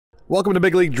Welcome to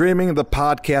Big League Dreaming, the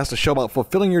podcast, a show about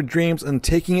fulfilling your dreams and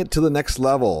taking it to the next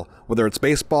level. Whether it's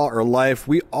baseball or life,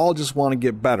 we all just want to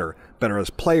get better. Better as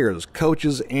players,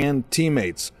 coaches, and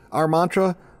teammates. Our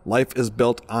mantra, life is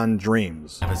built on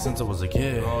dreams. Ever since I was a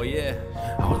kid, oh yeah,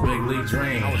 I was big league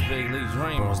dreaming. I was big league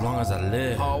dreaming. For as long as I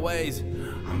live, Always.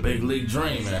 I'm big league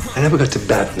dreaming. I never got to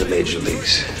bat in the major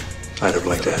leagues. I'd have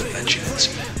liked to have that chance,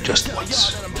 just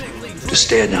once. To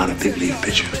stare down a big league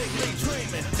pitcher.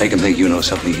 Make him think you know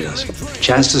something he doesn't.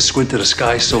 Chance to squint at a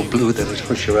sky so blue that it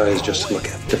hurts your eyes just to look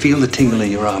at. To feel the tingle in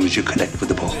your arm as you connect with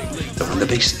the ball. To run the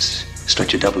bases,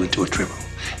 stretch a double into a triple,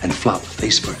 and flop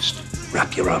face first.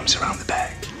 Wrap your arms around the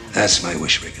bag. That's my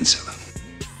wish, Rick and Silla.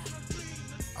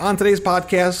 On today's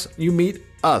podcast, you meet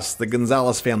us, the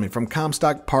Gonzalez family from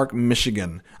Comstock Park,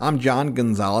 Michigan. I'm John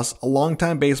Gonzalez, a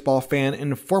longtime baseball fan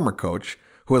and former coach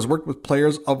who has worked with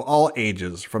players of all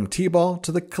ages, from t-ball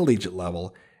to the collegiate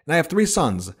level. And I have three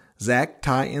sons, Zach,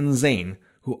 Ty, and Zane,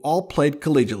 who all played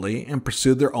collegiately and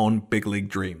pursued their own big league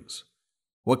dreams.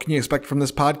 What can you expect from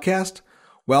this podcast?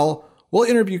 Well, we'll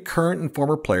interview current and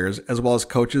former players as well as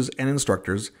coaches and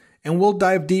instructors, and we'll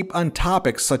dive deep on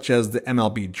topics such as the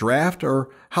MLB draft or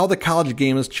how the college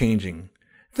game is changing.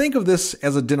 Think of this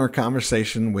as a dinner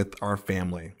conversation with our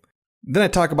family. Then I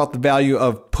talk about the value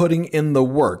of putting in the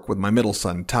work with my middle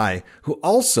son, Ty, who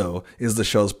also is the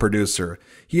show's producer.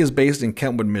 He is based in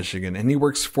Kentwood, Michigan, and he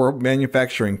works for a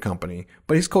manufacturing company,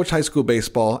 but he's coached high school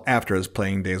baseball after his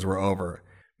playing days were over.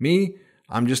 Me,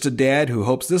 I'm just a dad who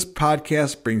hopes this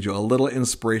podcast brings you a little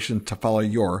inspiration to follow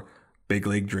your big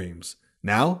league dreams.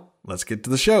 Now, let's get to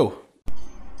the show.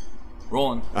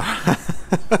 Rolling.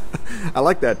 I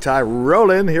like that, Ty.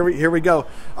 Rolling. Here we go.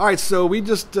 All right, so we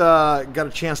just got a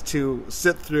chance to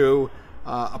sit through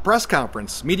a press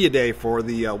conference, media day for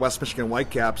the West Michigan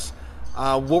Whitecaps.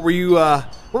 What were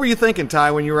you thinking,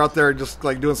 Ty, when you were out there just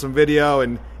like doing some video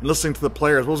and listening to the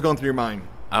players? What was going through your mind?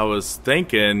 I was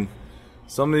thinking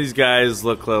some of these guys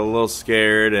look a little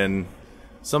scared, and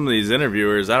some of these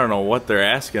interviewers, I don't know what they're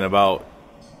asking about,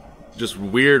 just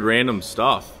weird random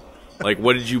stuff. Like,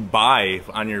 what did you buy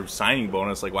on your signing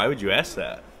bonus? Like, why would you ask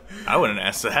that? I wouldn't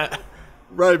ask that.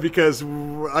 Right, because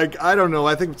I don't know.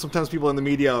 I think sometimes people in the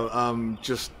media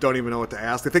just don't even know what to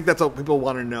ask. I think that's what people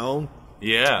want to know.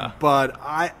 Yeah. But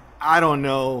I don't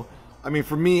know. I mean,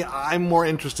 for me, I'm more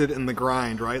interested in the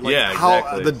grind, right? Like yeah, how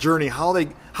exactly. The journey. How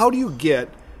do you get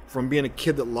from being a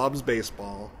kid that loves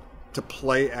baseball to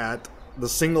play at the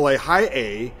single A, high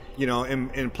A,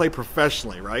 and play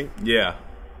professionally, right? Yeah.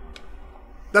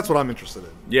 That's what I'm interested in.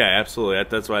 Yeah, absolutely.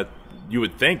 That's what you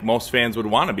would think most fans would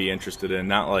want to be interested in,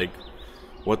 not like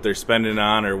what they're spending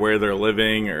on or where they're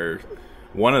living. Or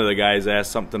one of the guys asked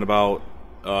something about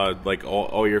like,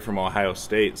 oh, you're from Ohio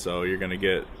State, so you're going to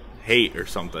get hate or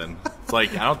something. It's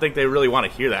like, I don't think they really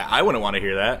want to hear that. I wouldn't want to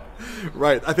hear that.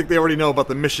 Right. I think they already know about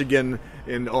the Michigan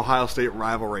and Ohio State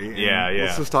rivalry. And yeah.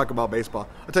 Let's just talk about baseball.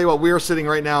 I'll tell you what, we are sitting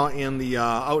right now in the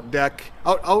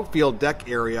outfield deck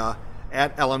area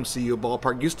at LMCU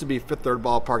Ballpark. Used to be Fifth Third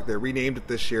Ballpark. They renamed it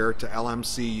this year to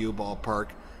LMCU Ballpark.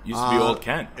 Used to be Old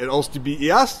Kent. It used to be,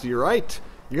 yes, you're right.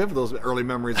 You have those early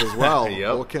memories as well.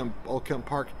 Yep. Old Kent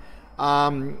Park.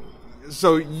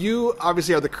 So you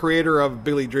obviously are the creator of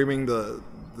Big League Dreaming, the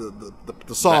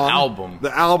song.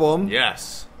 The album.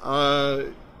 Yes.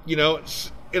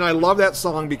 And I love that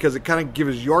song because it kind of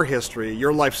gives your history,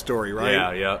 your life story,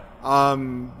 right? Yeah.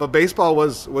 But baseball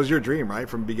was your dream, right?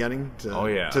 From beginning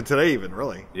to today even,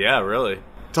 really. Yeah, really.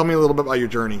 Tell me a little bit about your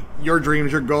journey. Your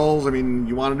dreams, your goals. I mean,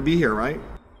 you wanted to be here, right?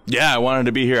 Yeah, I wanted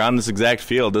to be here on this exact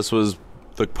field. This was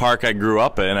the park I grew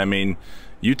up in. I mean,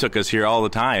 you took us here all the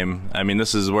time. I mean,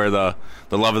 this is where the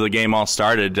love of the game all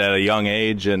started at a young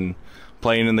age, and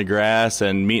playing in the grass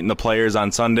and meeting the players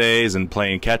on Sundays and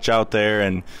playing catch out there,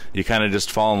 and you kind of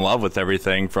just fall in love with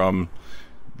everything from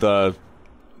the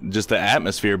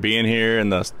atmosphere being here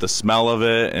and the smell of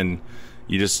it, and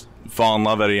you just fall in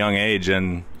love at a young age.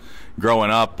 And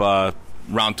growing up,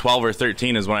 around 12 or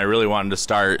 13 is when I really wanted to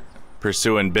start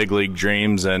pursuing big league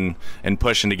dreams and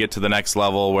pushing to get to the next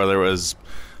level, whether it was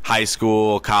high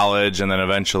school, college, and then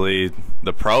eventually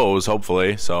the pros,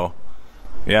 hopefully. So,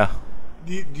 yeah.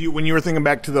 When you were thinking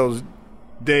back to those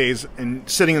days and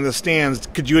sitting in the stands,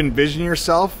 could you envision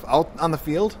yourself out on the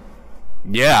field?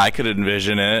 Yeah, I could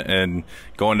envision it, and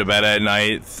going to bed at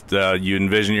night, you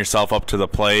envision yourself up to the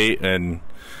plate and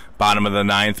bottom of the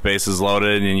ninth, bases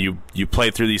loaded, and you play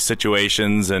through these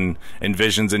situations and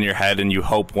visions in your head, and you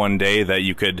hope one day that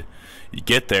you could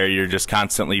get there. You're just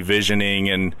constantly visioning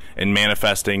and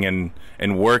manifesting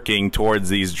and working towards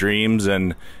these dreams,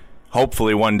 and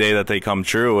hopefully one day that they come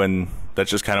true, and that's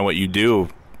just kind of what you do,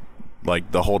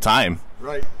 like, the whole time.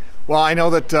 Right. Well, I know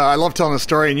that I love telling the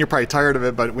story, and you're probably tired of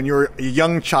it, but when you were a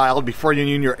young child, before you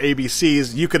knew your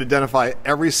ABCs, you could identify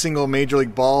every single Major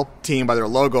League Ball team by their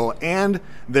logo and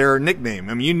their nickname.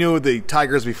 I mean, you knew the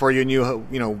Tigers before you knew,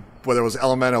 whether it was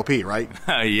LMNOP, right?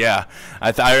 Yeah.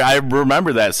 I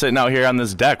remember that sitting out here on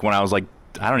this deck when I was like,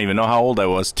 I don't even know how old I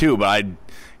was, too, but I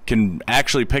can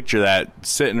actually picture that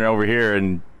sitting over here,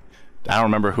 and I don't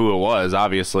remember who it was,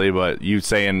 obviously, but you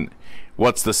saying,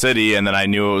 what's the city? And then I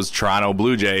knew it was Toronto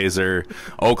Blue Jays or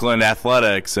Oakland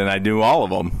Athletics, and I knew all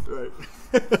of them. Right.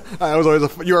 I was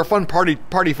always you were a fun party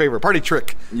favorite, party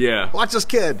trick. Yeah. Watch this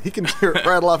kid; he can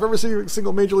rattle off every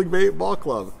single Major League Ball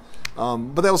club.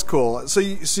 But that was cool. So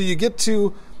you get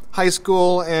to high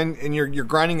school and you're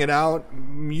grinding it out.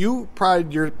 You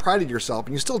prided yourself,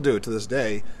 and you still do to this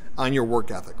day, on your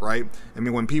work ethic, right? I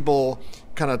mean, when people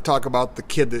kind of talk about the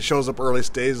kid that shows up early,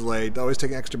 stays late, always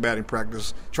taking extra batting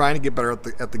practice, trying to get better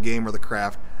at the game or the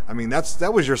craft. I mean,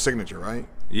 that was your signature, right?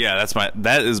 Yeah,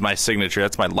 that is my signature.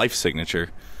 That's my life signature.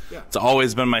 Yeah. It's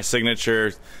always been my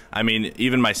signature. I mean,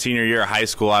 even my senior year of high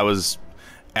school, I was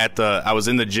in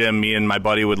the gym. Me and my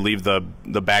buddy would leave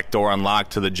the back door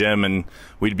unlocked to the gym, and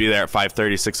we'd be there at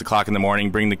 5:30, 6 o'clock in the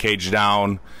morning, bring the cage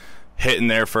down, hitting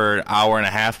there for an hour and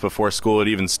a half before school would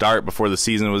even start, before the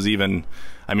season was even.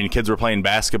 I mean, kids were playing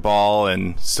basketball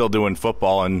and still doing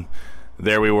football, and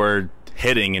there we were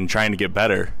hitting and trying to get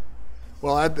better.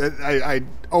 Well, I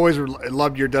always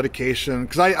loved your dedication,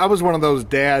 because I was one of those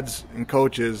dads and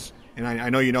coaches, and I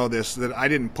know you know this, that I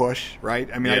didn't push, right?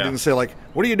 I mean, I didn't say, like,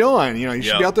 what are you doing? You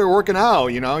should be out there working out,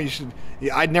 you should.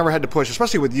 I'd never had to push,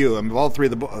 especially with you. I mean, of all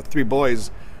three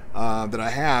boys that I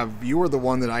have, you were the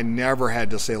one that I never had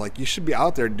to say, like, you should be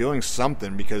out there doing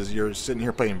something because you're sitting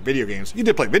here playing video games. You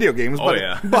did play video games, but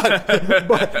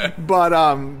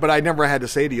I never had to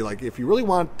say to you, like, if you really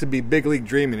want to be big league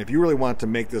dreaming, if you really want to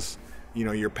make this,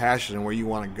 your passion and where you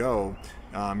want to go,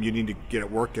 you need to get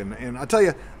it working. And I'll tell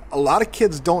you, a lot of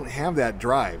kids don't have that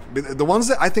drive. The ones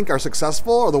that I think are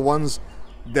successful are the ones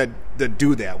that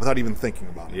do that without even thinking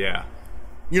about it. Yeah.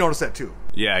 You notice that too.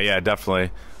 Yeah,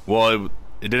 definitely. Well,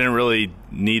 it didn't really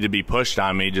need to be pushed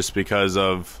on me, just because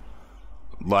of,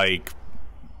 like,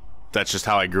 that's just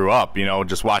how I grew up,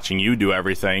 just watching you do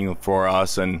everything for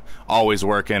us and always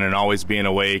working and always being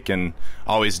awake and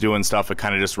always doing stuff. It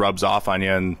kind of just rubs off on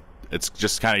you, and it's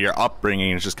just kind of your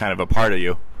upbringing. It's just kind of a part of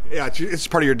you. Yeah, it's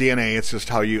part of your DNA. It's just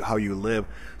how you live.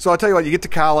 So I'll tell you what, you get to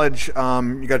college, you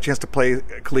got a chance to play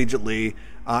collegiately,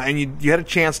 and you had a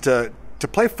chance to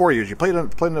play 4 years. You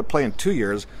ended up playing 2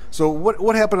 years. So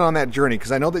what happened on that journey?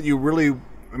 Because I know that you really,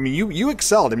 I mean, you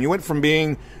excelled. I mean, you went from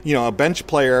being, a bench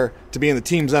player to being the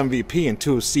team's MVP in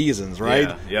 2 seasons, right?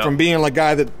 Yeah, yep. From being a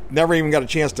guy that never even got a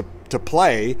chance to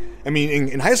play. I mean,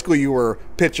 in high school you were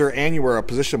pitcher and you were a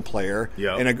position player,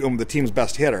 yep, and the team's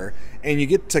best hitter. And you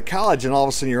get to college and all of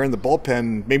a sudden you're in the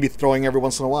bullpen, maybe throwing every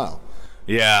once in a while.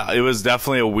 Yeah, it was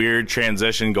definitely a weird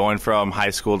transition going from high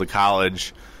school to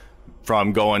college,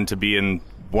 from going to being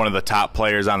one of the top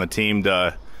players on the team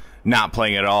to not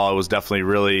playing at all. It was definitely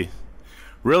really,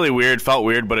 really weird. Felt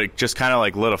weird, but it just kind of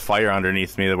like lit a fire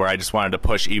underneath me where I just wanted to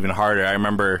push even harder. I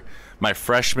remember my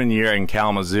freshman year in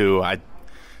Kalamazoo, I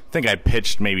think I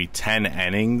pitched maybe 10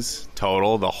 innings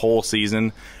total the whole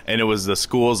season, and it was the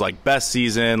school's like best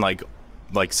season, like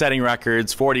setting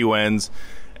records, 40 wins,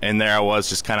 and there I was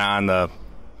just kind of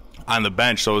on the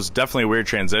bench. So it was definitely a weird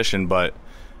transition, but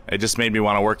it just made me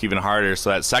want to work even harder. So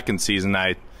that second season,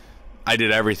 I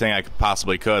did everything I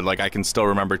possibly could. Like, I can still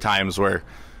remember times where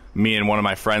me and one of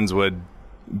my friends would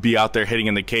be out there hitting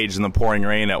in the cage in the pouring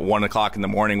rain at 1 o'clock in the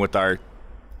morning with our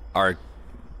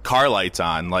car lights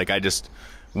on. Like, I just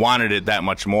wanted it that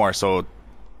much more. So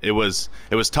it was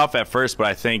tough at first, but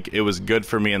I think it was good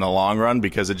for me in the long run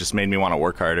because it just made me want to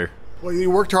work harder. Well,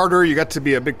 you worked harder. You got to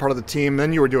be a big part of the team.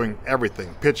 Then you were doing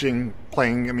everything, pitching,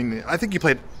 playing. I mean, I think you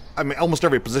played almost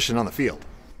every position on the field.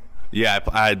 Yeah,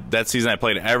 that season I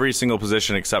played every single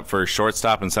position except for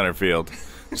shortstop and center field,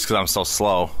 just because I'm so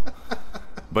slow.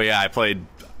 But yeah, I played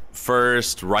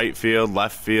first, right field,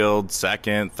 left field,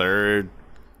 second, third,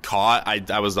 caught.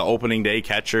 I was the opening day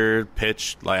catcher,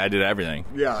 pitched. Like, I did everything.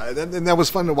 Yeah, and that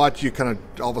was fun to watch you kind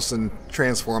of all of a sudden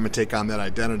transform and take on that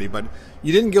identity. But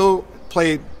you didn't go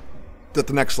play at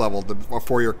the next level, the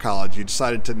 4-year college. You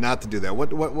decided not to do that.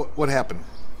 What happened?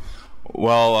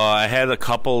 Well, I had a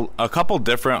couple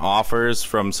different offers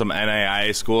from some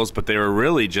NAIA schools, but they were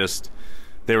really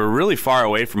far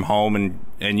away from home, and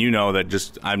that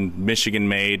just I'm Michigan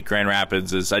made. Grand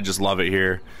Rapids I just love it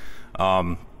here.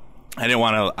 I didn't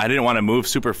want to move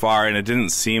super far, and it didn't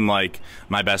seem like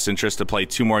my best interest to play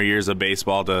 2 more years of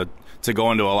baseball to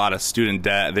go into a lot of student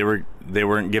debt. They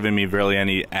weren't giving me really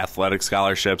any athletic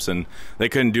scholarships, and they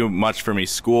couldn't do much for me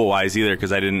school-wise either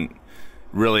because I didn't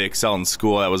really excel in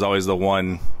school. That was always the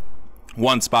one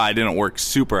spot I didn't work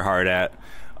super hard at.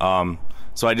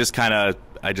 So I just kind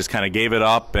of gave it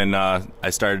up, and I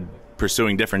started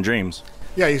pursuing different dreams.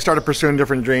 Yeah, you started pursuing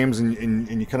different dreams, and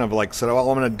you kind of like said, "Oh,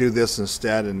 I'm going to do this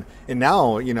instead." And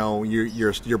now, you know,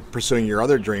 you're pursuing your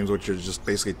other dreams, which is just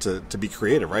basically to be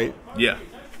creative, right? Yeah.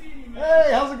 Hey,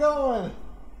 how's it going?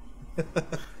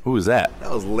 Who was that?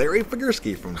 That was Larry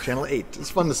Figursky from Channel 8. It's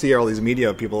fun to see all these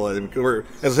media people. As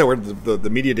I said, the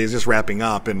media day is just wrapping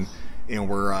up, and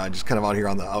we're just kind of out here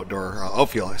on the outdoor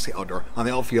outfield. I say outdoor on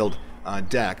the outfield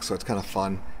deck, so it's kind of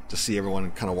fun to see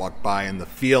everyone kind of walk by, and the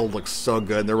field looks so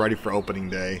good. They're ready for opening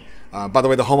day. By the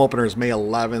way, the home opener is May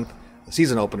 11th. The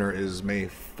season opener is May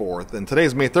 4th, and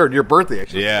today's May 3rd. Your birthday,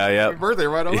 actually. Yeah. Your birthday,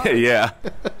 right on. Yeah.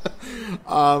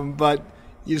 But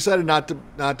you decided not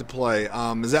to play.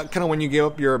 Is that kind of when you gave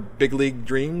up your big league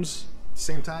dreams at the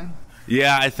same time?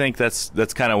 Yeah, I think that's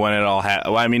kind of when it all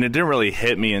happened. Well, I mean, it didn't really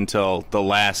hit me until the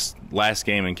last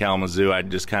game in Kalamazoo. I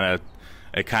just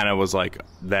it kind of was like,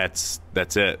 that's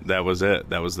it. That was it.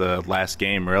 That was the last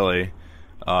game, really.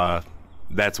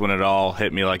 That's when it all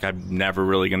hit me, like I'm never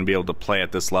really going to be able to play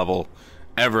at this level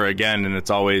ever again.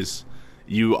 And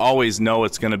you always know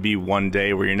it's going to be one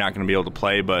day where you're not going to be able to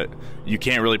play, but you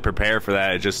can't really prepare for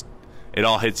that. It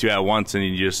all hits you at once, and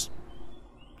you just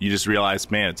realize,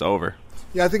 man, it's over.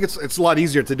 Yeah, I think it's a lot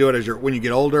easier to do it when you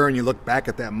get older and you look back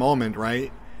at that moment,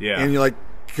 right? Yeah. And you're like,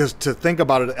 because to think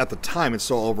about it at the time, it's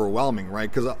so overwhelming,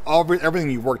 right? Because everything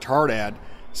you've worked hard at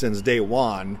since day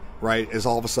one, right, is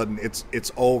all of a sudden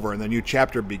it's over and the new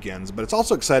chapter begins. But it's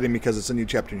also exciting because it's a new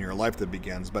chapter in your life that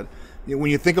begins. But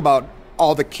when you think about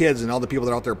all the kids and all the people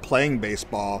that are out there playing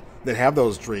baseball that have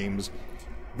those dreams,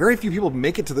 very few people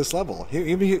make it to this level.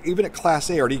 Even at Class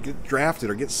A, or to get drafted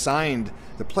or get signed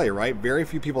to play, right? Very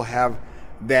few people have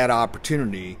that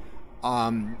opportunity.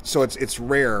 So it's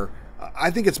rare.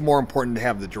 I think it's more important to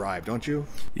have the drive, don't you?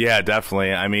 Yeah,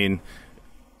 definitely. I mean,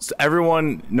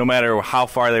 everyone, no matter how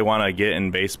far they want to get in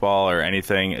baseball or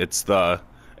anything, it's the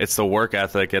work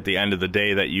ethic at the end of the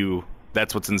day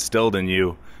that's what's instilled in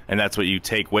you, and that's what you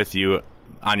take with you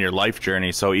on your life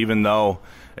journey. So even though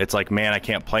it's like, man, I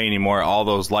can't play anymore, all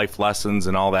those life lessons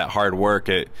and all that hard work,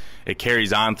 it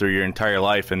carries on through your entire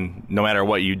life, and no matter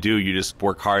what you do, you just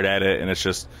work hard at it, and it's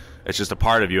just a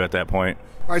part of you at that point.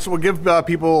 All right, so we'll give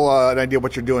people an idea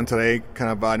what you're doing today.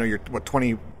 Kind of, I know you're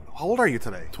 20. How old are you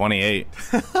today? 28,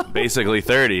 basically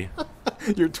 30.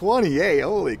 You're 28.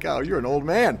 Holy cow, you're an old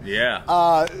man.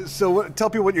 Yeah. So tell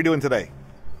people what you're doing today.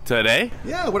 Today?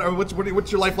 Yeah.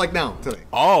 What's your life like now today?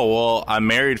 Oh, well, I'm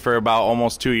married for about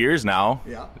almost 2 years now.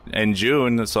 Yeah. In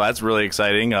June, so that's really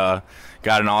exciting. Got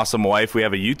an awesome wife. We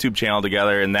have a YouTube channel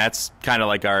together, and that's kind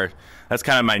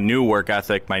of my new work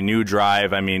ethic, my new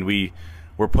drive. I mean,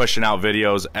 we're pushing out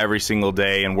videos every single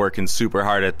day and working super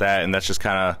hard at that, and that's just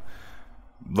kind of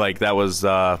like, that was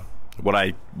what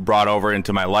I brought over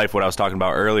into my life. What I was talking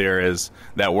about earlier is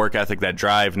that work ethic, that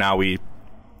drive. Now we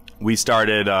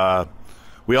started,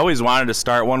 we always wanted to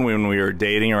start one when we were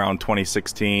dating around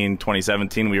 2016,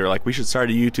 2017. We were like, we should start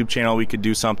a YouTube channel. We could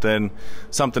do something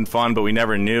fun, but we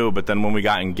never knew. But then when we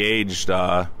got engaged,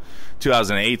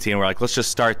 2018, we're like, let's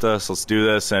just start this. Let's do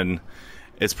this. And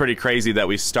it's pretty crazy that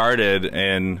we started,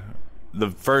 and the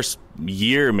first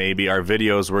year maybe our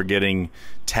videos were getting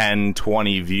 10,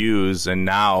 20 views, and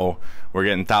now we're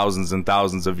getting thousands and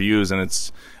thousands of views. And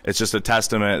it's just a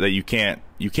testament that you can't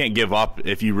give up.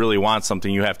 If you really want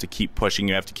something, you have to keep pushing,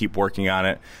 you have to keep working on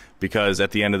it, because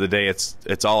at the end of the day,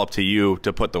 it's all up to you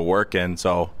to put the work in.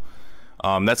 So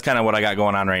that's kind of what I got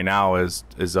going on right now is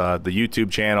the YouTube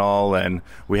channel, and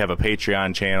we have a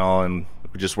Patreon channel, and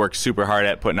we just work super hard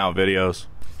at putting out videos.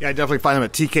 Yeah, I definitely find them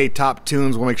at TK Top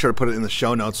Tunes. We'll make sure to put it in the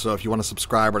show notes, so if you want to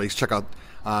subscribe or at least check out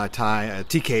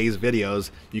TK's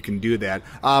videos, you can do that.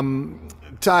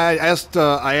 Ty,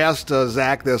 I asked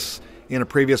Zach this in a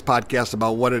previous podcast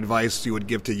about what advice you would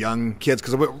give to young kids,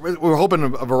 because we're hoping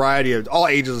a variety of all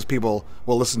ages of people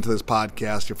will listen to this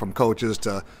podcast, from coaches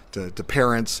to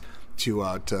parents to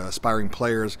aspiring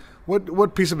players.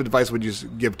 What piece of advice would you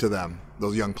give to them,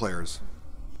 those young players?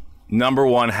 Number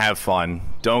one, have fun.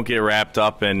 Don't get wrapped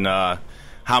up in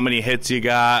how many hits you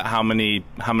got, how many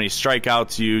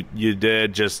strikeouts you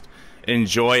did. Just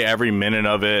enjoy every minute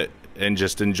of it, and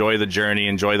just enjoy the journey,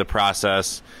 enjoy the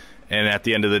process. And at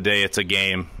the end of the day, it's a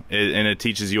game, and it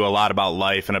teaches you a lot about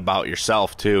life and about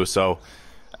yourself too. So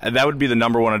that would be the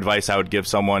number one advice I would give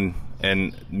someone,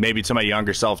 and maybe to my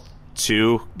younger self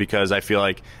too, because I feel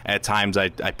like at times I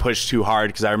pushed too hard,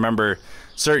 because I remember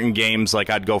certain games, like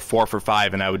I'd go 4 for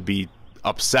 5 and I would be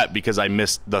upset because I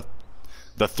missed the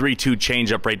 3-2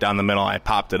 changeup right down the middle. I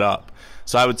popped it up.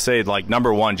 So I would say, like,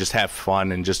 number one, just have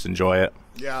fun and just enjoy it.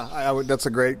 Yeah, I would. That's a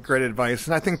great advice.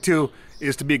 And I think too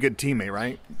is to be a good teammate,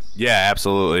 right? Yeah,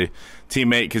 absolutely.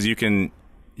 Teammate, because you can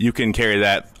carry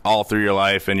that all through your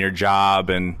life and your job,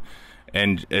 and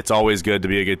it's always good to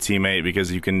be a good teammate,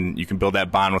 because you can build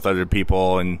that bond with other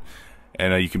people, and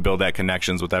you can build that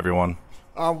connections with everyone.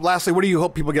 Lastly, what do you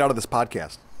hope people get out of this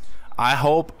podcast? I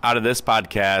hope out of this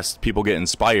podcast people get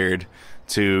inspired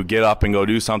to get up and go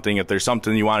do something. If there's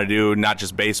something you want to do, not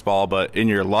just baseball, but in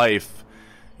your life,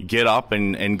 get up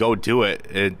and go do it.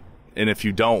 And if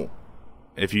you don't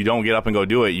get up and go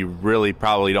do it, you really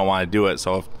probably don't want to do it.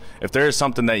 So if there is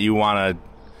something that you want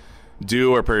to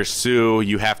do or pursue,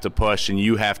 you have to push, and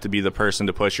you have to be the person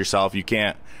to push yourself. You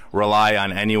can't rely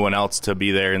on anyone else to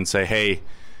be there and say, hey,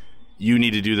 you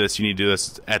need to do this, you need to do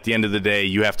this. At the end of the day,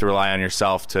 you have to rely on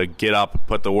yourself to get up,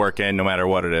 put the work in, no matter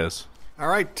what it is. All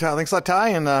right. Thanks a lot, Ty,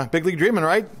 and Big League Dreaming,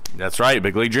 right? That's right,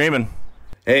 Big League Dreaming.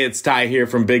 Hey, it's Ty here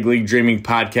from Big League Dreaming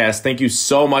Podcast. Thank you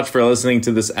so much for listening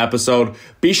to this episode.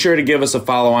 Be sure to give us a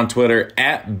follow on Twitter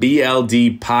at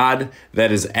BLDPod.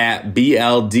 That is at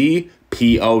BLDPOD.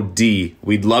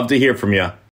 We'd love to hear from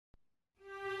you.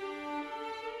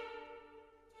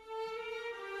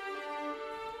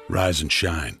 Rise and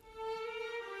shine.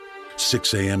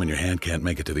 6 a.m. and your hand can't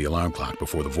make it to the alarm clock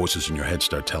before the voices in your head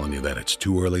start telling you that it's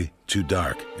too early, too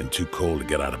dark, and too cold to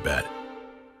get out of bed.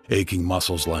 Aching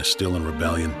muscles lie still in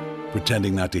rebellion,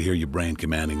 pretending not to hear your brain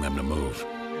commanding them to move.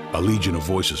 A legion of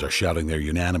voices are shouting their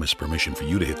unanimous permission for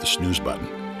you to hit the snooze button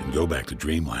and go back to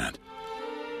dreamland.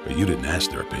 But you didn't ask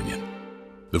their opinion.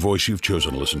 The voice you've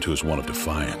chosen to listen to is one of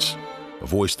defiance. A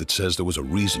voice that says there was a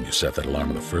reason you set that alarm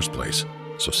in the first place.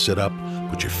 So sit up,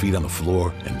 put your feet on the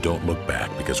floor, and don't look back,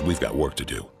 because we've got work to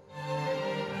do.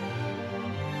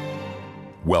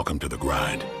 Welcome to the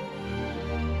grind.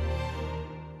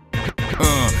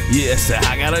 Yes,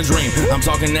 I got a dream. I'm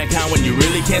talking that kind when you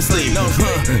really can't sleep.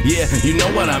 Yeah, you know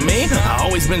what I mean. I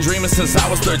always been dreaming since I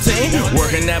was 13.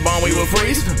 Working that barn we would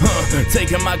freeze.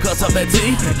 Taking my cuts off that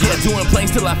tea. Yeah, doing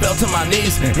planks till I fell to my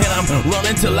knees. And I'm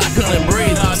running till I couldn't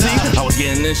breathe. See, I was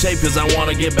getting in shape cause I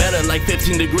wanna get better. Like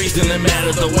 15 degrees, didn't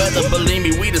matter the weather. Believe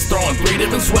me, we just throwing 3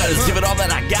 different sweaters. Give it all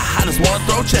that I got, I just wanna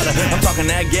throw cheddar. I'm talking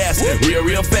that gas,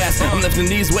 real fast. I'm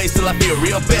lifting these weights till I feel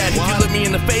real bad. If you look me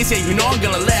in the face, yeah, you know I'm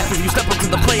gonna laugh. If you step up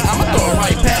to the plate, I'ma throw it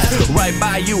right past, right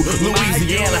by you,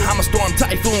 Louisiana. I'm a storm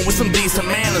typhoon with some decent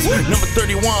manners. Number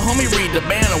 31, homie, read the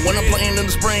banner. When I'm playing in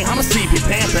the spring, I'm a CP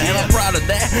Panther, and I'm proud of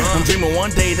that. I'm dreaming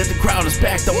one day that the crowd is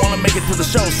packed. I wanna make it to the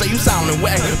show, say you sounding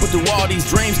whack. But through all these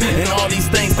dreams and all these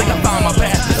things, think I found my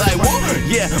path. Like, whoa,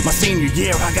 yeah, my senior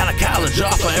year, I got a college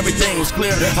offer, everything was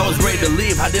clear. I was ready to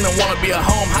leave, I didn't wanna be at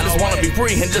home. I just wanna be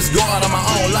free and just go out on my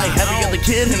own. Like every other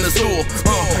kid in the school,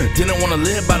 didn't wanna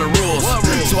live by the rules.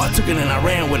 So I took it and I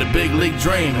ran with a big league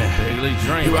dream. Big league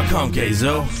dream. Here I come,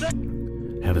 Gazo.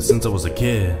 Ever since I was a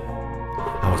kid,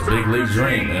 I was big league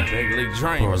dreaming. Big league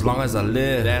dream. For as long as I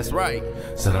lived, That's right.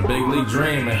 said I'm big league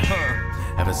dreaming.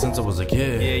 Ever since I was a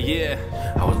kid, Yeah.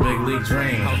 I was big league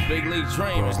dreaming. I was big league For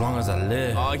dreaming. as long as I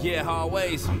lived, Oh yeah,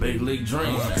 always. I'm big league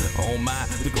dreaming. Oh my,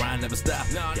 the grind never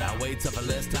stopped. Gotta wait till for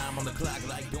less time on the clock,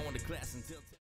 like going to class until.